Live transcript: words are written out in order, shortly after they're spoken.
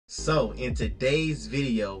So in today's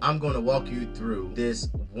video, I'm going to walk you through this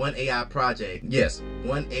one AI project. Yes,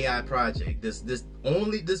 one AI project. This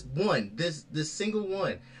single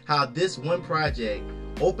one. How this one project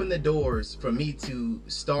opened the doors for me to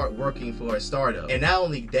start working for a startup. And not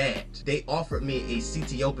only that, they offered me a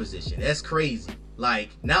CTO position. That's crazy. Like,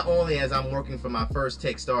 not only as I'm working for my first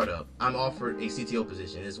tech startup, I'm offered a CTO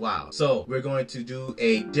position as well. So we're going to do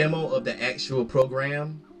a demo of the actual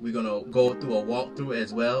program. We're going to go through a walkthrough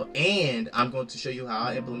as well. And I'm going to show you how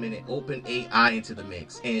I implemented OpenAI into the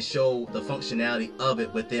mix and show the functionality of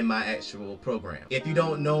it within my actual program. If you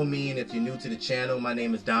don't know me and if you're new to the channel, my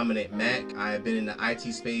name is Dominic Mack. I have been in the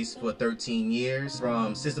IT space for 13 years,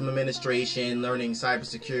 from system administration, learning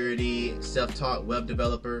cybersecurity, self-taught web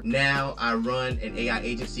developer. Now I run an AI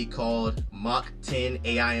agency called Mach 10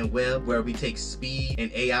 AI and Web, where we take speed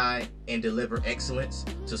and AI and deliver excellence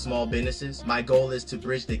to small businesses. My goal is to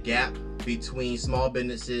bridge the gap between small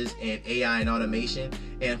businesses and AI and automation,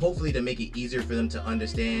 and hopefully to make it easier for them to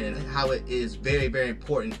understand and how it is very, very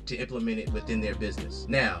important to implement it within their business.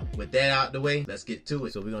 Now, with that out the way, let's get to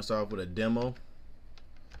it. So we're gonna start off with a demo.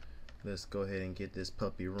 Let's go ahead and get this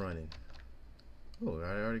puppy running. Oh,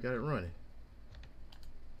 I already got it running.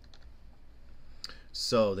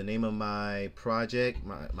 So the name of my project,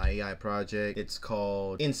 my AI project, it's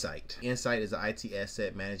called NPSYT. NPSYT is an IT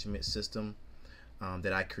asset management system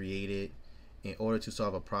that I created in order to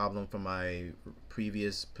solve a problem from my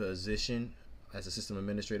previous position as a system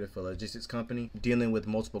administrator for a logistics company. Dealing with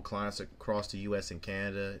multiple clients across the US and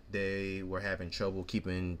Canada, they were having trouble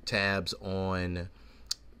keeping tabs on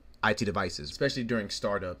IT devices, especially during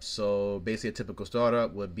startups. So basically a typical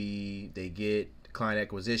startup would be they get client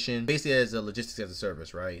acquisition, basically as a logistics as a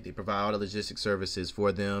service, right? They provide all the logistics services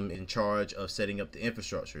for them, in charge of setting up the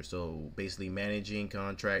infrastructure. So basically managing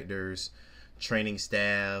contractors, training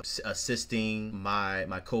staff, assisting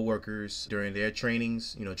my coworkers during their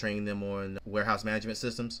trainings, training them on warehouse management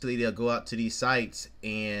systems. So they'll go out to these sites,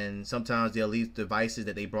 and sometimes they'll leave devices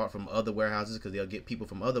that they brought from other warehouses, because they'll get people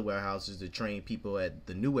from other warehouses to train people at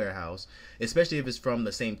the new warehouse, especially if it's from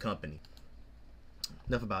the same company.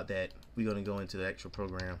 Enough about that. We're going to go into the actual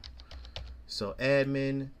program. So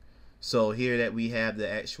admin. So here that we have the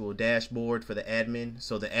actual dashboard for the admin.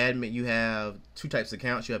 So the admin, you have two types of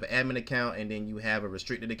accounts. You have an admin account, and then you have a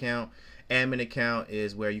restricted account. Admin account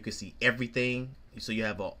is where you can see everything. So you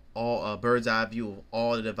have a bird's eye view of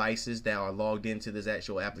all the devices that are logged into this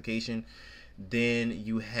actual application. Then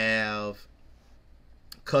you have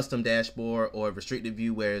custom dashboard or restricted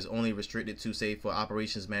view, where it's only restricted to, say, for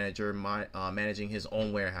operations manager managing his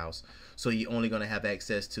own warehouse. So he only going to have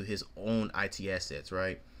access to his own IT assets,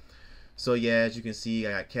 right? So yeah, as you can see,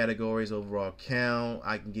 I got categories, overall count.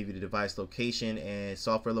 I can give you the device location and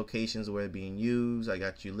software locations where it's being used. I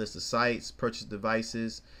got you list of sites, purchase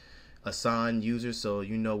devices, assign users, so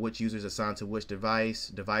you know which users assigned to which device,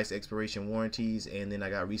 device expiration warranties, and then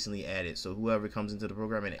I got recently added. So whoever comes into the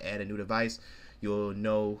program and add a new device, you'll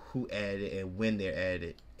know who added it and when they're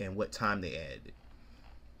added and what time they added it.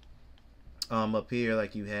 Up here,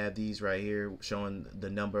 like, you have these right here showing the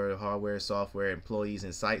number of hardware, software, employees,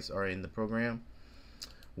 and sites are in the program.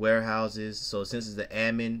 Warehouses. So since it's the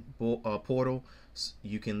admin portal,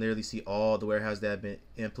 you can literally see all the warehouses that have been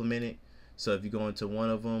implemented. So if you go into one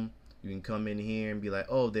of them, you can come in here and be like,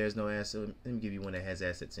 oh, there's no asset. Let me give you one that has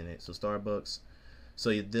assets in it. So Starbucks.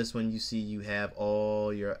 So this one, you see you have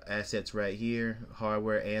all your assets right here,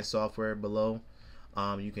 hardware and software below.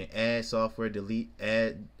 You can add software, delete,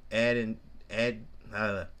 add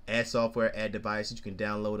software, add devices. You can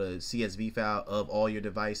download a CSV file of all your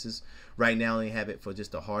devices. Right now, I only have it for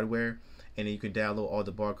just the hardware, and then you can download all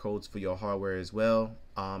the barcodes for your hardware as well.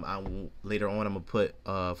 Later on, I'm gonna put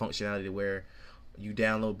functionality where you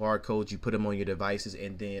download barcodes, you put them on your devices,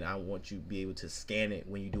 and then I want you to be able to scan it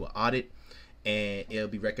when you do an audit, and it'll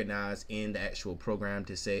be recognized in the actual program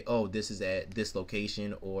to say, oh, this is at this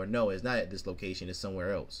location, or no, it's not at this location, it's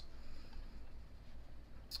somewhere else.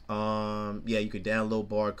 Yeah, you could download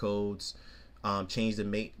barcodes, change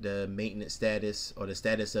the maintenance status or the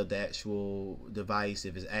status of the actual device,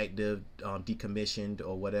 if it's active, decommissioned,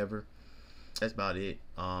 or whatever. That's about it.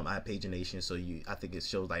 I have pagination, so I think it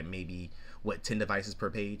shows like maybe 10 devices per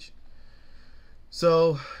page.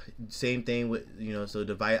 So same thing with, so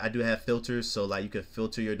device, I do have filters, so like you can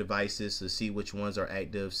filter your devices to see which ones are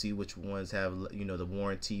active, see which ones have, the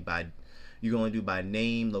warranty by, you're going to do by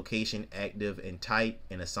name, location, active, and type,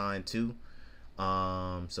 and assign to.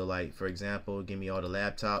 So like, for example, give me all the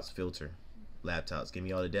laptops, filter. Laptops. Give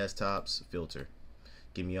me all the desktops, filter.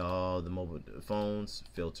 Give me all the mobile phones,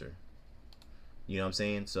 filter. You know what I'm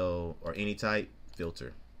saying? So, or any type,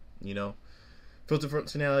 filter. filter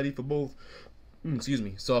functionality for both, excuse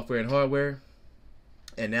me, software and hardware.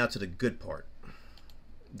 And now to the good part,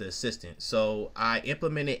 the assistant. So I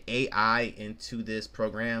implemented AI into this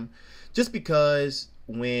program just because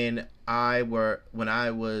when I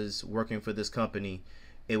was working for this company,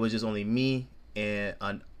 it was just only me and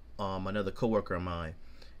another coworker of mine,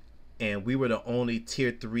 and we were the only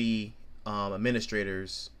tier 3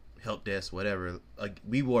 administrators, help desk, whatever.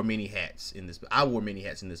 We wore many hats in this. I wore many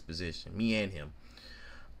hats in this position, me and him.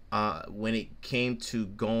 When it came to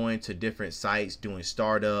going to different sites, doing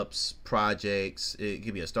startups, projects, it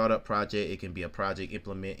could be a startup project, it can be a project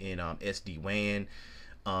implementing SD-WAN,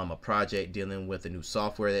 a project dealing with a new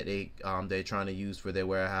software that they're trying to use for their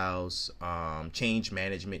warehouse, change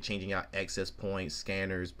management, changing out access points,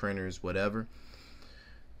 scanners, printers, whatever.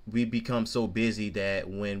 We become so busy that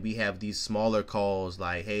when we have these smaller calls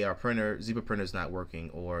like, hey, our Zebra printer is not working,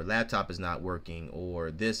 or laptop is not working,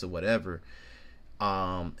 or this or whatever,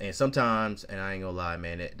 and sometimes, and I ain't gonna lie,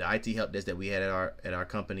 man, the IT help desk that we had at our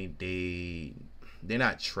company, they're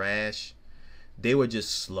not trash, they were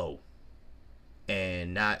just slow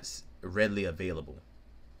and not readily available.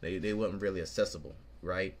 They weren't really accessible,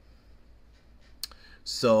 right?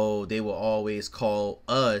 So they will always call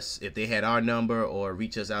us if they had our number or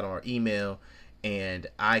reach us out on our email, and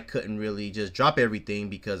I couldn't really just drop everything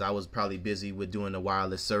because I was probably busy with doing the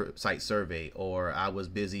wireless site survey, or I was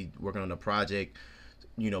busy working on a project,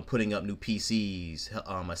 putting up new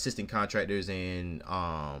PCs, assisting contractors in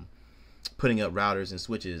putting up routers and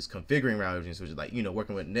switches, configuring routers and switches, like,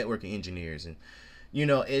 working with networking engineers. And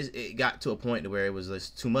it got to a point where it was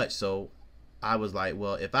just too much. So I was like,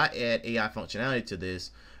 well, if I add AI functionality to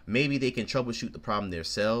this, maybe they can troubleshoot the problem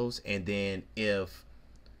themselves, and then if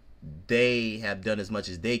they have done as much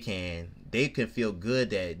as they can feel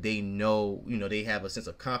good that they know, they have a sense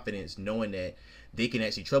of confidence knowing that they can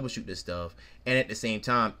actually troubleshoot this stuff. And at the same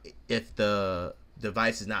time, if the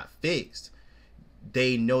device is not fixed,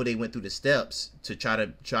 they know they went through the steps to try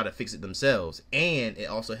to fix it themselves. And it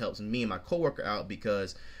also helps me and my coworker out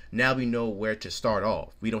because now we know where to start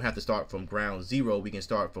off. We don't have to start from ground zero. We can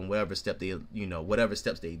start from whatever step whatever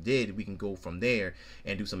steps they did. We can go from there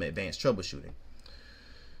and do some advanced troubleshooting.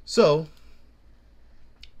 So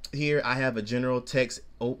here I have a general text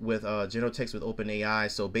with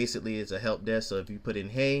OpenAI. So basically, it's a help desk. So if you put in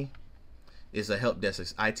 "Hey," it's a help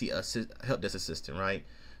desk help desk assistant, right?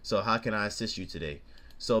 So how can I assist you today?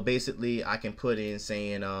 So basically, I can put in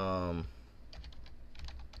saying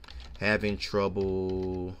having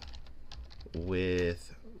trouble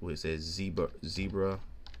with what it says Zebra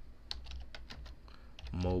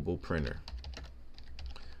mobile printer.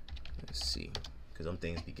 Let's see, because some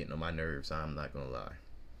things be getting on my nerves, I'm not gonna lie.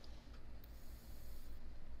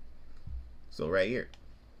 So right here,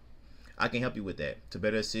 I can help you with that. To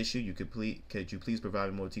better assist you, could you please provide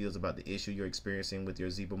me more details about the issue you're experiencing with your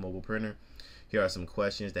Zebra mobile printer? Here are some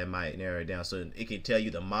questions that might narrow it down. So it can tell you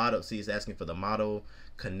the model. See, it's asking for the model,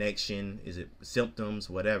 connection, is it symptoms,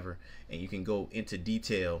 whatever. And you can go into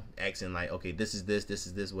detail, asking like, okay, this is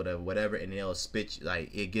this, whatever. And it'll spit,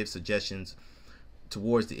 like, it gives suggestions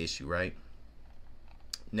towards the issue, right?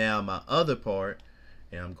 Now, my other part,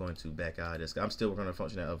 and I'm going to back out of this. I'm still working on the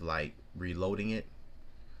function of like reloading it.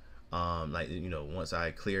 Like, once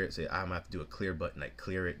I clear it, say I'm gonna have to do a clear button, like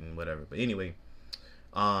clear it and whatever. But anyway,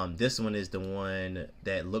 this one is the one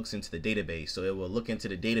that looks into the database. So it will look into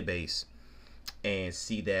the database and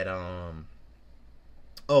see that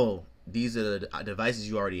oh, these are the devices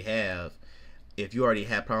you already have. If you already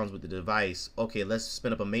have problems with the device, okay, let's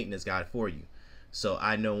spin up a maintenance guide for you. So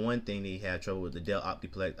I know one thing they had trouble with the Dell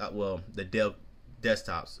Optiplex, the Dell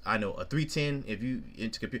desktops. I know a 310, if you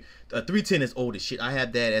into computer, a 310 is old as shit. I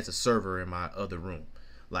have that as a server in my other room.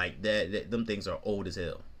 Like them things are old as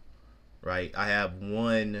hell, right? I have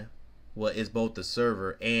one, well, it's both the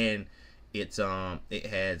server and it's it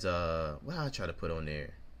has what I try to put on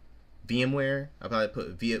there, VMware. I probably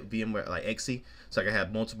put VMware like XC, so I can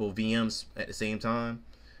have multiple VMs at the same time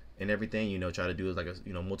and everything. Try to do it like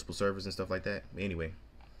a multiple servers and stuff like that. Anyway,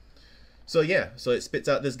 so yeah, so it spits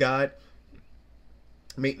out this guide.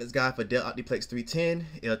 Maintenance guide for Dell Optiplex 310.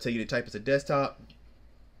 It'll tell you the type as a desktop,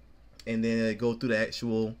 and then it'll go through the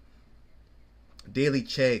actual daily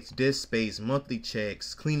checks, disk space, monthly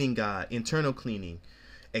checks, cleaning guide, internal cleaning,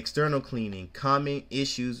 external cleaning, common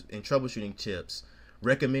issues and troubleshooting tips,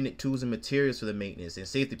 recommended tools and materials for the maintenance and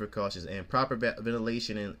safety precautions, and proper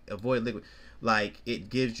ventilation and avoid liquid. Like, it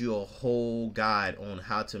gives you a whole guide on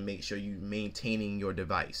how to make sure you maintaining your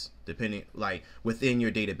device, depending, like, within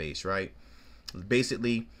your database, right?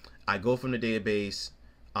 Basically, I go from the database.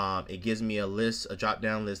 It gives me a list, a drop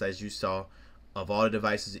down list, as you saw, of all the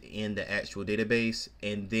devices in the actual database,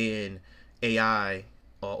 and then AI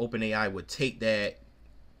or OpenAI would take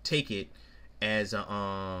it as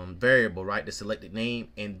a variable, right, the selected name,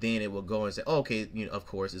 and then it will go and say, oh, okay, of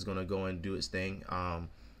course it's going to go and do its thing, and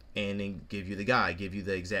then give you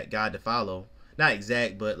the exact guide to follow, not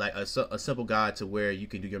exact, but like a simple guide to where you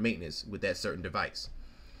can do your maintenance with that certain device.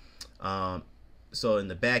 So in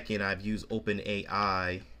the back end, I've used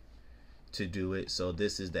OpenAI to do it. So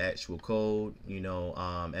this is the actual code.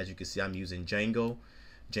 As you can see, I'm using Django,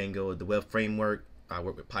 the web framework. I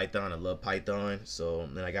work with Python. I love Python. So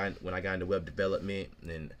then when I got into web development,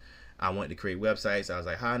 and I wanted to create websites, I was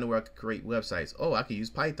like, how I know where I could create websites? Oh, I could use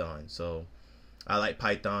Python. So I like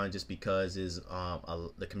Python just because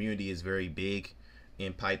the community is very big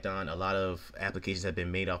in Python. A lot of applications have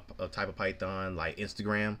been made up of type of Python, like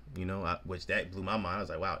Instagram, which that blew my mind. I was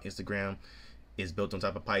like, wow, Instagram is built on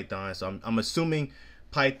top of Python. So I'm assuming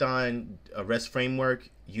Python, a REST framework,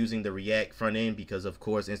 using the React front end, because of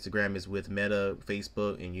course Instagram is with Meta,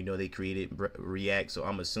 Facebook, and they created React. So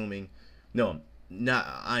I'm assuming,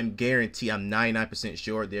 I'm guaranteed, I'm 99%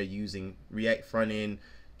 sure they're using React front end,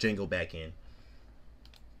 Django back end.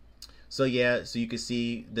 So yeah, so you can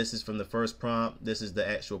see this is from the first prompt. This is the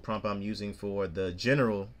actual prompt I'm using for the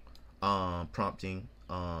general prompting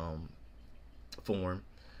form,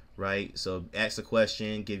 right? So ask a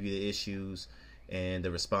question, give you the issues and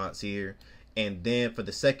the response here. And then for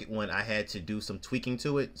the second one, I had to do some tweaking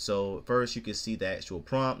to it. So first you can see the actual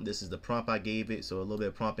prompt. This is the prompt I gave it. So a little bit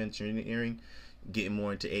of prompt engineering, getting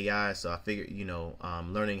more into AI. So I figured,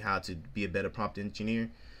 learning how to be a better prompt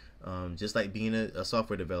engineer. Just like being a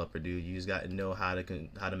software developer, dude, you just got to know how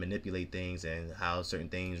to manipulate things and how certain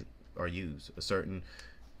things are used, certain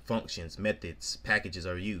functions, methods, packages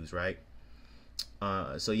are used, right?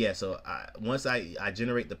 So once I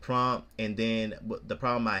generate the prompt, and then the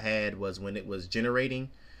problem I had was when it was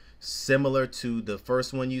generating, similar to the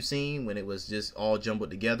first one you seen when it was just all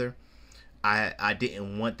jumbled together. I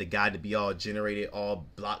didn't want the guide to be all generated, all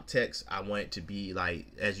block text. I want it to be, like,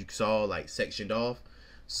 as you saw, like sectioned off.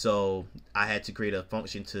 So I had to create a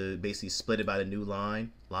function to basically split it by the new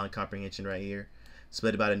line comprehension right here,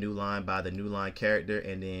 split it by the new line character,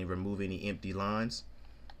 and then remove any empty lines.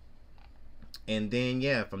 And then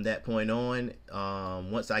from that point on,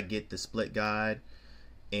 once I get the split guide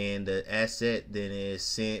and the asset, then it's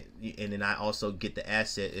sent, and then I also get the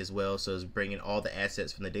asset as well. So it's bringing all the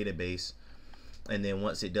assets from the database. And then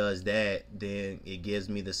once it does that, then it gives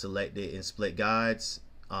me the selected and split guides.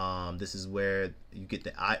 This is where you get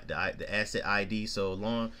the asset ID. So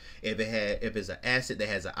long if it's an asset that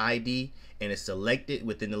has an ID and it's selected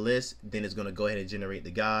within the list, then it's going to go ahead and generate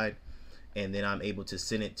the guide, and then I'm able to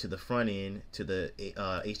send it to the front end, to the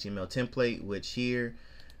HTML template. Which here,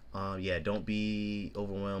 don't be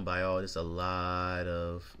overwhelmed by all this. A lot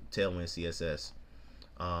of Tailwind CSS,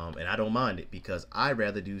 and I don't mind it because I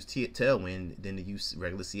rather use Tailwind than to use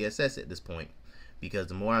regular CSS at this point, because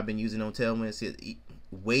the more I've been using on Tailwind, it's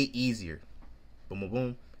way easier. Boom, boom,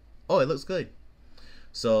 boom. Oh, it looks good.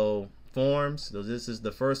 So forms. So this is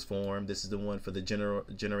the first form. This is the one for the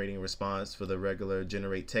generating response for the regular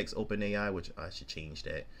generate text OpenAI, which I should change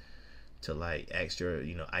that to like extra,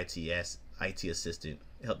 IT assistant,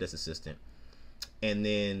 help desk assistant. And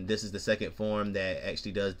then this is the second form that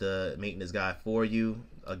actually does the maintenance guide for you.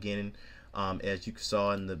 Again, as you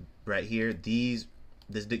saw in the right here, this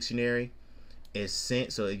dictionary is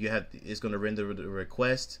sent, so it's going to render the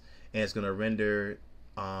request, and it's going to render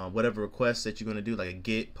whatever request that you're going to do, like a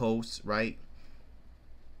get post, right?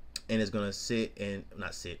 And it's going to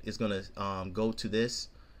it's going to go to this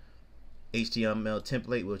HTML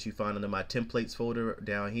template, which you find under my templates folder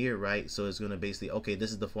down here, right? So it's going to basically, okay,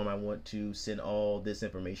 this is the form I want to send all this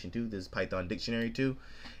information to, this Python dictionary to,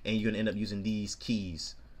 and you're going to end up using these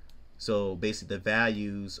keys. So basically the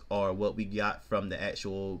values are what we got from the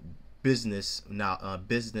actual business knowledge,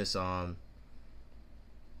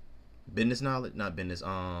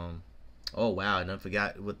 oh wow, and I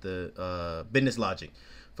forgot what the business logic,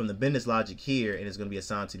 from the business logic here, and it's going to be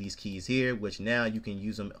assigned to these keys here, which now you can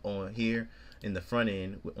use them on here in the front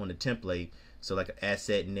end on the template. So like an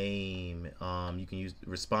asset name, you can use the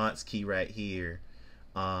response key right here,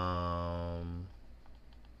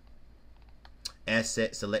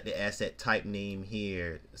 select the asset type name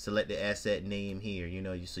here, select the asset name here,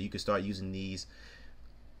 so you can start using these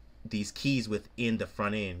keys within the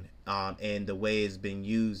front end. And the way it's been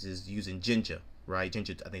used is using Ginger, right?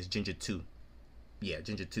 Ginger, I think it's Ginger 2. Yeah,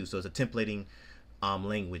 Ginger 2. So it's a templating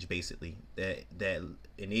language basically that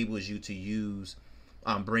enables you to use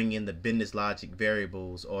bring in the business logic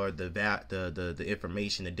variables or the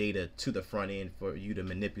information, the data to the front end for you to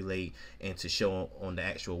manipulate and to show on the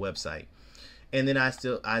actual website. And then I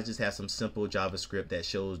just have some simple JavaScript that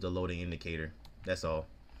shows the loading indicator. That's all.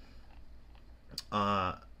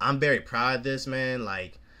 I'm very proud of this, man.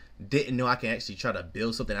 Like, didn't know I can actually try to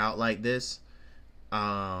build something out like this.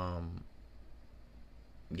 Yeah,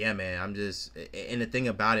 man, and the thing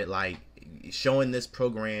about it, like, showing this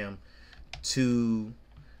program to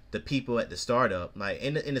the people at the startup, like,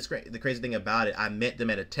 and the crazy thing about it, I met them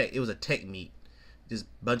at it was a tech meet, just a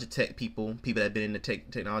bunch of tech people that have been in the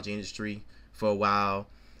technology industry for a while,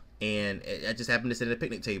 and I just happened to sit at a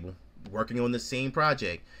picnic table working on the same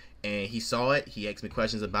project, and he saw it. He asked me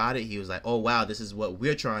questions about it. He was like, "Oh wow, this is what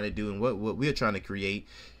we're trying to do and what we're trying to create.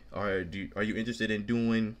 Are you interested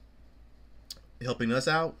in helping us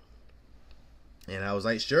out?" And I was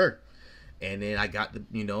like, "Sure." And then I got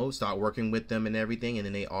to start working with them and everything, and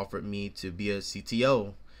then they offered me to be a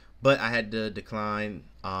CTO, but I had to decline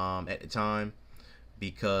at the time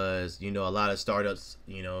because a lot of startups,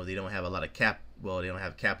 they don't have a lot of they don't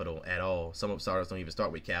have capital at all. Some startups don't even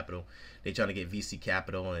start with capital. They trying to get VC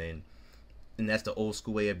capital, and that's the old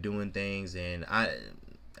school way of doing things. And I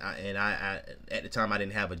at the time I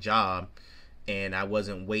didn't have a job, and I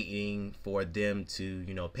wasn't waiting for them to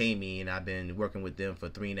pay me, and I've been working with them for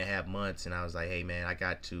 3.5 months, and I was like, hey man, I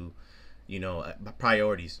got to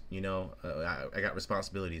priorities, I got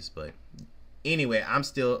responsibilities. But anyway, I'm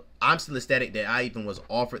still ecstatic that I even was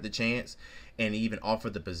offered the chance and even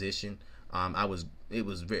offered the position. It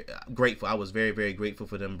was very grateful. I was very, very grateful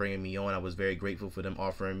for them bringing me on. I was very grateful for them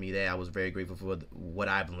offering me that. I was very grateful for what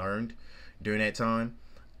I've learned during that time.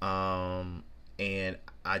 And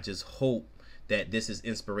I just hope that this is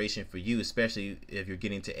inspiration for you, especially if you're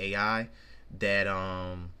getting to AI, that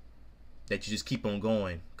you just keep on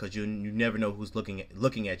going, because you never know who's looking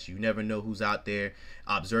at you. You never know who's out there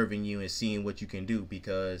observing you and seeing what you can do,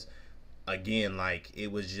 because again, like, it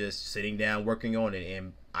was just sitting down working on it,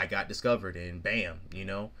 and I got discovered, and bam,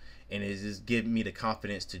 and it's just giving me the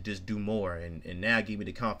confidence to just do more, and now give me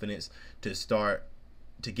the confidence to start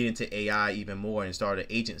to get into AI even more and start an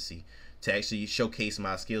agency to actually showcase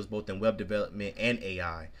my skills both in web development and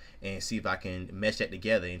AI, and see if I can mesh that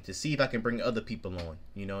together, and to see if I can bring other people on,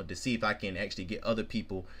 to see if I can actually get other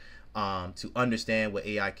people to understand what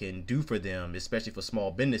AI can do for them, especially for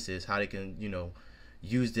small businesses, how they can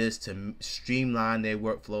use this to streamline their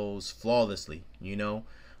workflows flawlessly,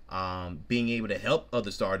 being able to help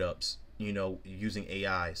other startups, using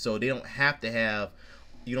AI. So they don't have to have,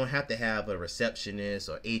 you don't have to have a receptionist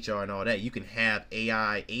or HR and all that. You can have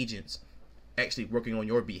AI agents actually working on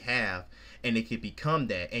your behalf, and it can become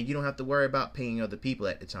that, and you don't have to worry about paying other people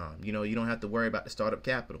at the time. You don't have to worry about the startup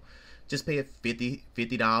capital. Just pay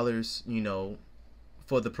 $50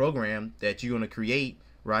 for the program that you're going to create,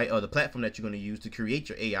 right, or the platform that you're going to use to create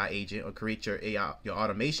your AI agent or create your AI, your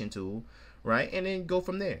automation tool, right, and then go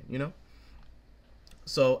from there.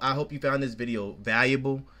 So I hope you found this video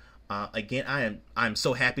valuable. Again, I'm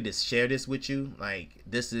so happy to share this with you. Like,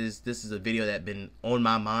 this is a video that's been on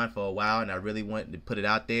my mind for a while, and I really wanted to put it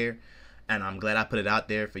out there, and I'm glad I put it out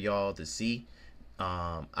there for y'all to see.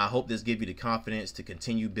 I hope this gives you the confidence to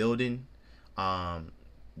continue building.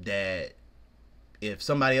 That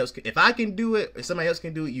if I can do it, if somebody else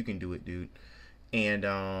can do it, you can do it, dude. And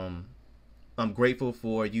I'm grateful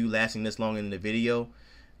for you lasting this long in the video.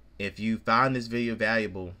 If you found this video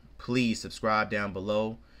valuable, please subscribe down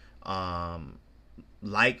below.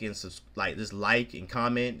 Like and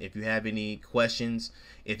comment if you have any questions,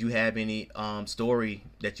 if you have any story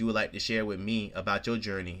that you would like to share with me about your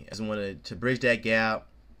journey. I just wanted to bridge that gap,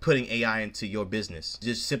 putting AI into your business,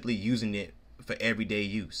 just simply using it for everyday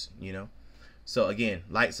use. So again,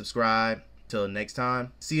 like, subscribe. Till next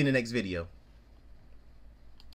time, see you in the next video.